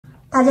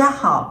大家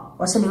好，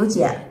我是刘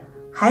姐。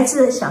孩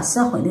子想吃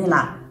馄饨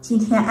了，今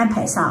天安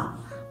排上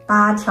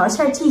把调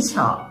馅技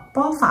巧、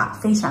包法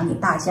分享给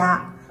大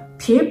家。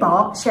皮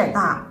薄馅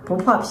大，不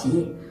破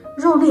皮，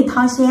肉嫩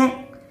汤鲜。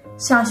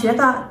想学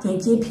的点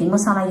击屏幕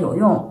上的有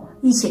用，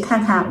一起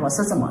看看我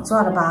是怎么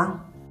做的吧。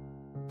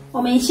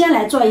我们先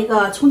来做一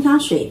个葱姜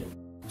水，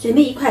准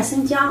备一块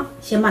生姜，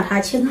先把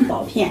它切成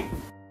薄片，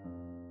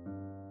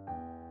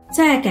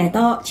再改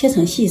刀切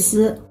成细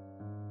丝。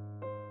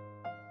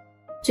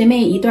准备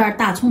一段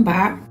大葱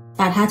白，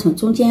把它从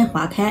中间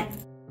划开，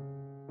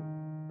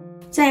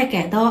再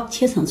改刀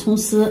切成葱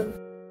丝。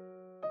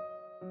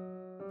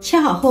切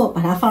好后，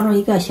把它放入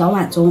一个小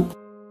碗中，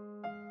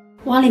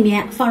往里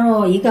面放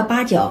入一个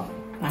八角，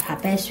把它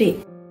掰碎，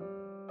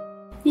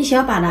一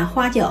小把的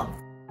花椒，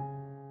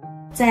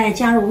再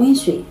加入温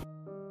水，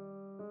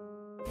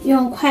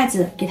用筷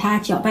子给它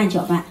搅拌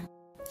搅拌，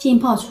浸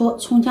泡出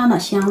葱姜的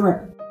香味，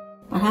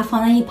把它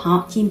放在一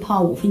旁浸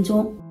泡5分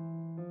钟。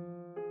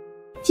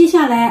接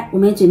下来我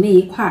们准备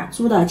一块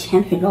猪的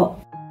前腿肉，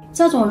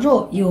这种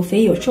肉有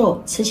肥有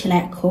瘦，吃起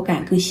来口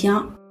感更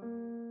香。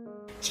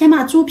先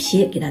把猪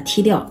皮给它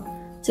剔掉，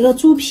这个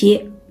猪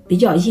皮比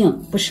较硬，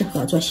不适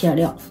合做馅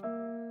料。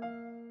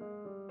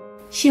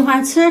喜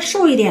欢吃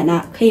瘦一点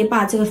的，可以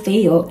把这个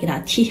肥油给它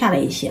剔下来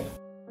一些，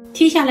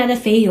剔下来的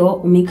肥油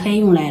我们可以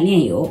用来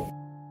炼油。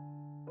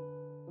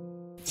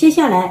接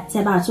下来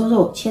再把猪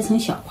肉切成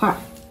小块，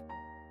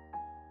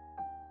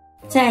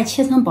再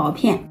切成薄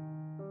片。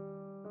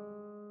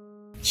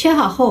切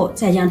好后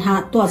再将它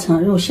剁成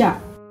肉馅，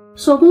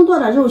手工剁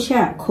的肉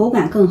馅口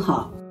感更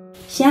好，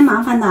嫌麻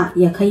烦的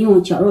也可以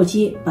用绞肉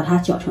机把它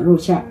绞成肉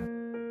馅。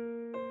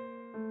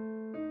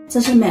这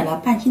是买了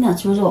半斤的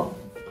猪肉，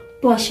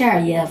剁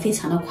馅也非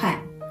常的快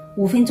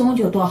，5分钟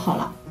就剁好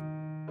了。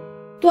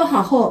剁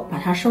好后把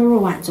它收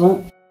入碗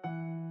中。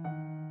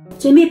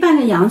准备半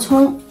个洋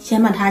葱，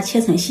先把它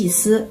切成细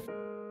丝，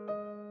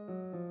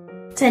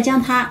再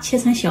将它切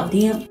成小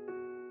丁，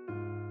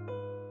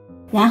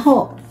然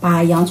后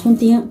把洋葱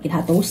丁给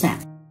它抖散，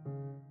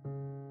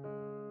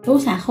抖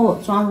散后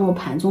装入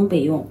盘中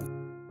备用。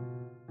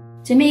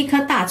准备一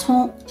颗大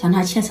葱，将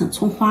它切成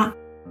葱花，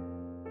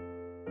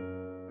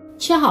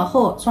切好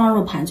后装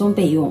入盘中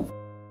备用。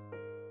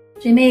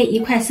准备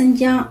一块生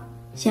姜，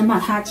先把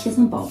它切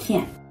成薄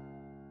片，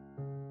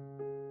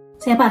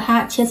再把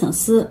它切成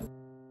丝，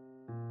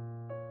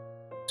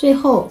最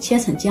后切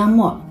成姜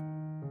末。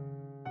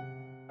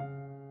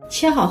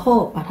切好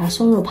后把它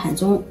收入盘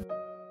中。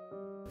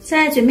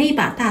再准备一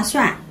把大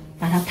蒜，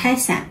把它拍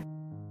散，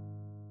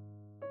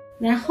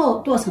然后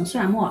剁成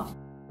蒜末。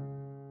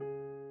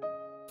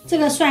这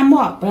个蒜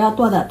末不要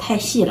剁得太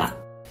细了，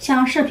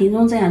像视频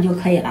中这样就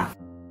可以了。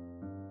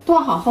剁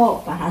好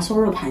后把它收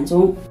入盘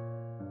中。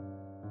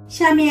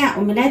下面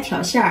我们来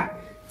调馅，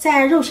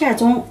在肉馅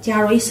中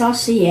加入1勺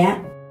食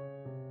盐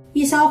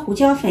，1勺胡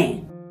椒粉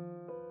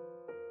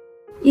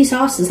，1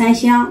勺十三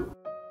香，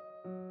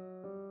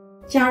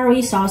加入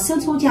1勺生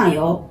抽酱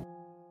油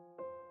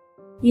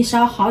，1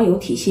勺蚝油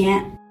提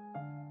鲜，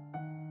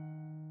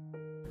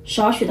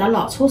少许的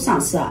老抽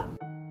上色，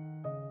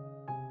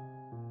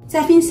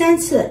再分3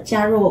次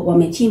加入我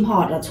们浸泡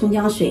好的葱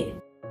姜水。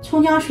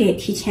葱姜水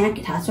提前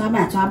给它抓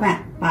拌抓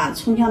拌，把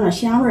葱姜的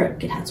香味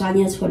给它抓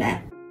捏出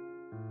来，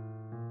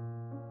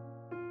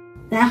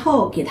然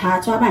后给它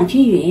抓拌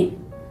均匀，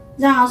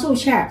让肉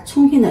馅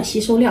充分的吸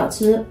收料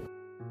汁。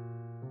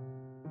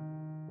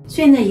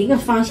顺着一个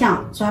方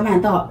向抓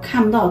拌到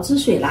看不到汁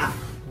水了，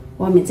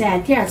我们在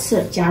第2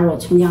次加入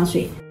葱姜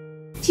水，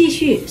继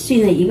续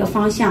顺着一个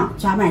方向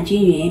抓拌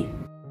均匀，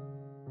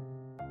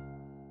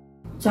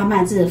抓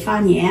拌至发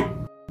黏，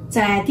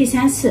在第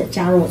3次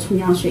加入葱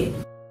姜水，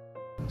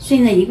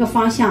顺着一个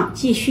方向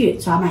继续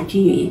抓拌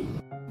均匀。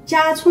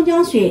加葱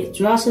姜水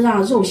主要是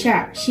让肉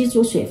馅吸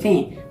足水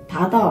分，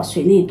达到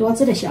水嫩多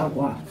汁的效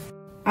果。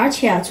而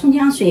且葱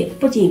姜水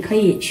不仅可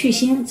以去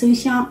腥增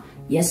香，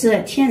也是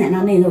天然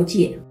的嫩肉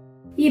剂。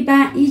一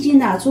般1斤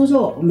的猪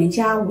肉我们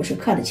加50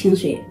克的清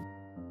水，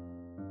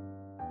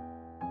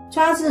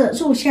抓至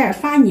肉馅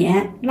发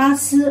黏拉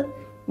丝，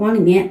往里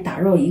面打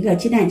入1个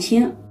鸡蛋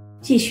清，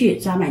继续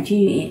抓拌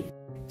均匀。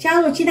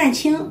加入鸡蛋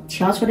清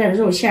调出来的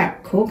肉馅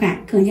口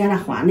感更加的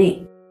滑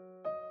嫩。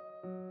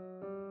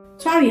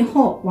抓匀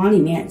后往里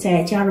面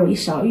再加入1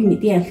勺玉米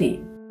淀粉，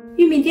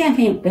玉米淀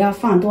粉不要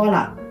放多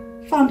了，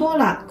放多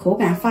了口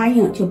感发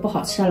硬就不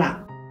好吃了。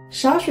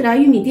少许的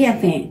玉米淀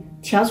粉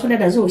调出来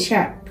的肉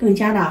馅更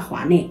加的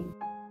滑嫩。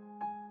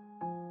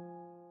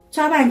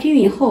抓拌均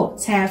匀后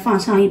再放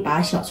上1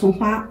把小葱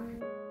花，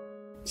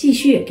继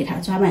续给它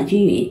抓拌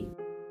均匀。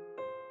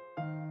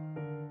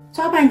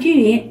抓拌均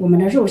匀，我们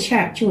的肉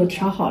馅就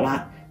调好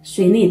了，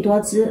水嫩多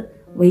汁，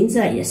闻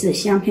着也是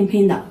香喷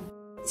喷的。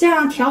这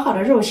样调好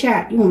的肉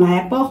馅用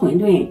来包馄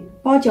饨、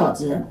包饺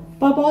子、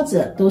包包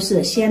子都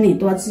是鲜嫩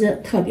多汁，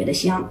特别的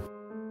香。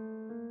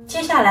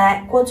接下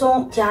来锅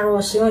中加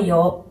入食用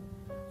油，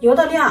油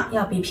的量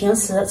要比平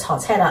时炒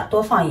菜的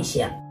多放一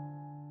些，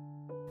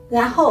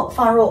然后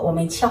放入我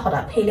们切好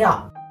的配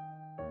料，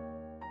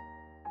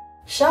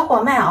小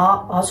火慢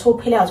熬，熬出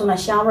配料中的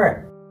香味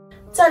儿。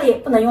这里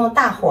不能用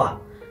大火，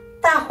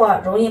大火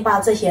容易把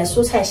这些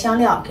蔬菜香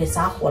料给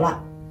炸糊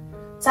了，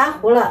炸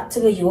糊了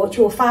这个油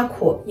就发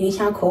苦，影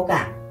响口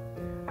感，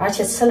而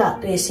且吃了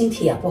对身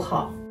体也不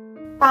好。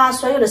把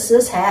所有的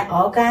食材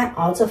熬干，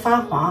熬至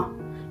发黄，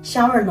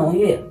香味浓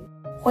郁。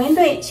馄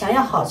饨想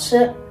要好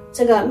吃，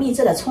这个秘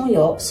制的葱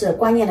油是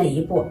关键的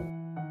一步。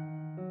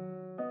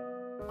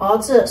熬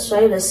至所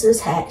有的食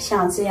材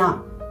像这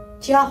样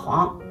焦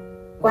黄，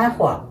关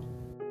火，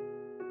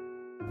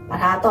把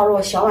它倒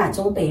入小碗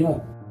中备用。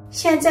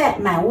现在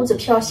满屋子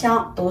飘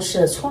香，都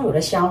是葱油的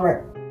香味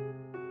儿。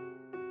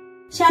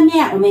下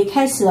面我们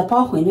开始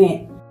包馄饨。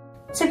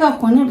这个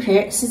馄饨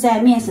皮是在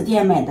面食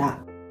店买的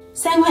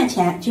，3块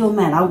钱就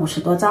买了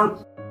50多张。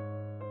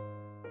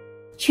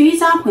取一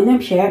张馄饨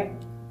皮，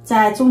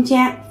在中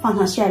间放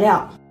上馅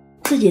料，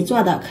自己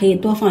做的可以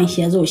多放一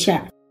些肉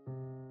馅，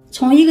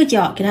从一个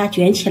角给它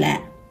卷起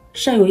来，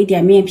设有一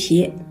点面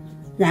皮，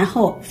然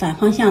后反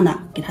方向的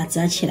给它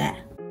折起来，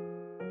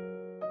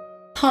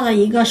套着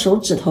一个手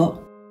指头，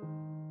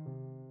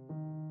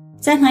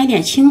沾上一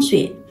点清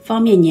水，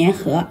方便粘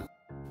合。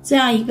这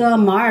样一个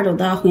毛2斗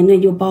的馄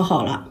饨就包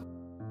好了。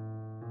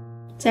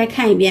再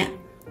看一遍，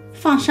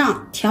放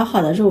上调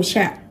好的肉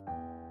馅，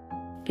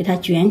给它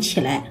卷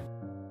起来，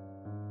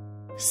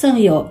剩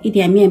有一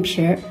点面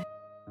皮，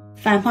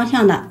反方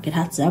向的给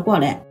它折过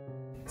来，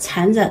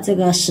缠着这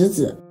个食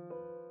指。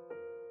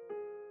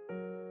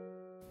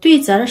对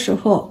折的时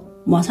候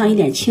抹上一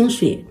点清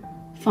水，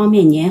方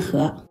便粘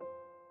合。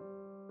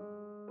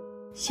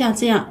像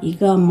这样一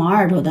个毛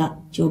2斗的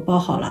就包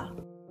好了。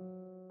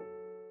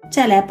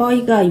再来包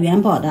一个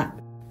元宝的，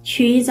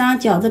取一张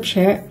饺子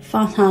皮，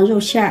放上肉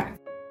馅，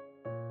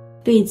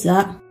对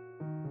折，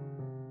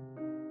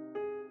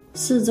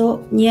四周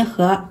捏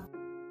合，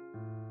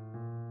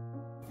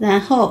然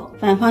后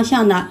反方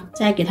向的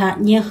再给它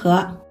捏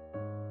合，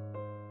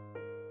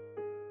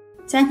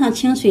沾上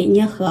清水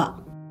捏合，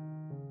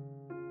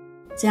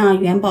这样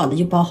元宝的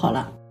就包好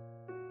了。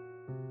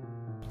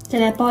再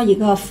来包一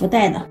个福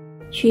袋的，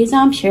取一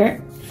张皮，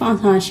放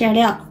上馅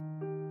料，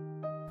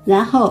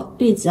然后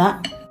对折，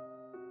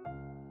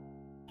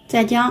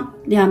再将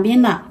两边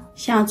的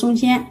向中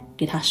间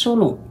给它收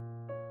拢，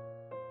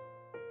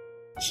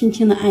轻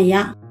轻的按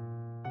压，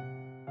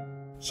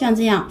像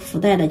这样福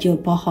袋的就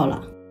包好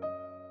了。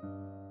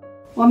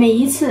我们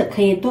一次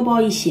可以多包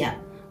一些，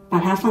把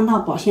它放到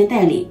保鲜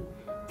袋里，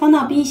放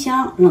到冰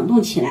箱冷冻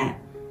起来，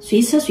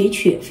随吃随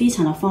取，非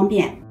常的方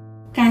便。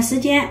赶时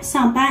间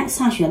上班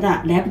上学的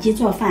来不及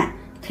做饭，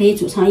可以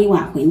煮上一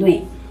碗馄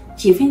饨，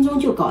几分钟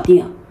就搞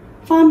定，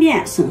方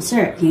便省事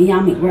儿，营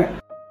养美味。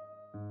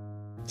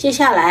接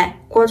下来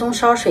锅中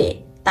烧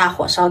水，大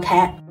火烧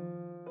开。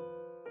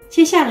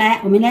接下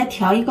来我们来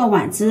调一个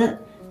碗汁，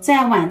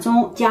在碗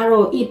中加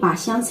入1把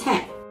香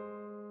菜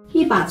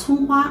，1把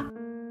葱花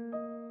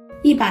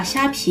，1把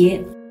虾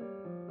皮，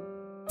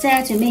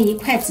再准备1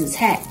块紫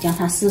菜，将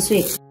它撕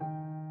碎，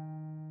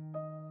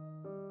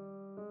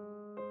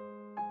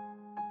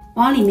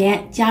往里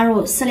面加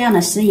入适量的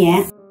食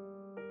盐、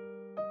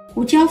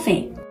胡椒粉、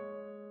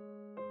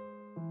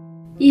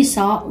1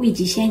勺味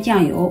极鲜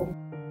酱油，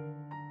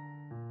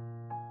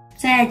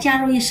再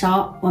加入1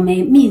勺我们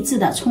秘制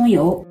的葱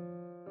油。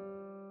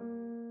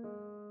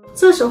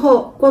这时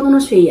候锅中的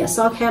水也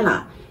烧开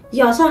了，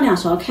舀上2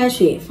勺开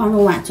水放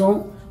入碗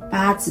中，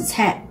把紫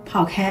菜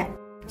泡开，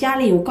家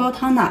里有高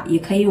汤的也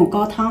可以用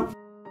高汤。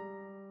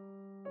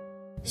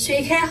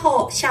水开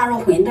后下入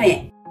馄饨，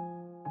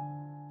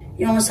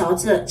用勺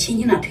子轻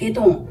轻的推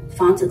动，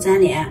防止粘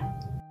连。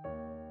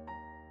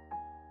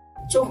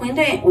煮馄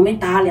饨我们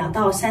打2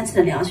到3次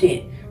的凉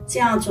水，这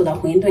样煮的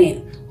馄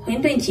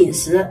饨紧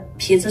实，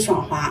皮质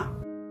爽滑。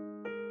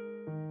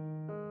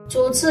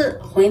煮至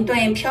馄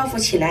饨漂浮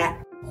起来，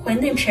馄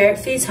饨皮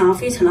非常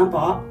的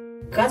薄，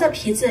隔着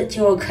皮子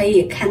就可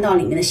以看到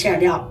里面的馅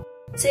料，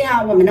这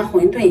样我们的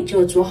馄饨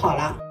就煮好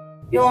了。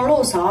用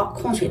漏勺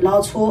控水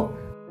捞出，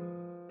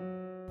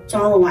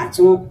装入碗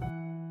中，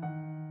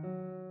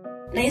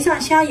淋上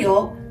香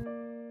油，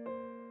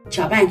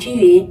搅拌均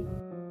匀，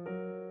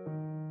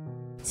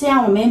这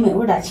样我们美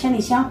味的千里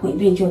香馄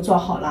饨就做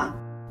好了，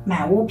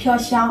满屋飘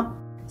香，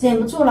忍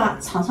不住了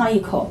尝上一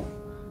口，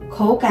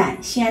口感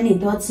鲜嫩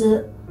多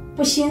汁，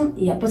不腥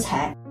也不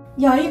柴，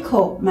咬一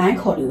口满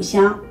口留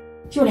香，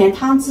就连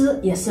汤汁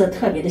也是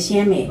特别的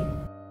鲜美。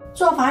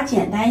做法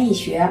简单易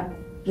学，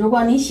如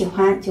果你喜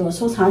欢就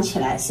收藏起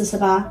来试试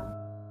吧。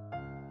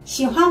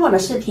喜欢我的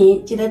视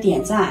频记得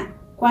点赞、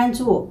关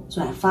注、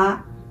转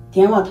发，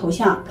点我头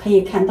像可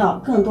以看到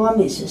更多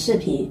美食视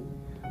频。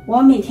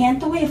我每天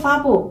都会发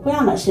布不一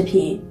样的视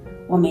频，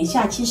我们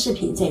下期视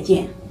频再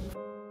见。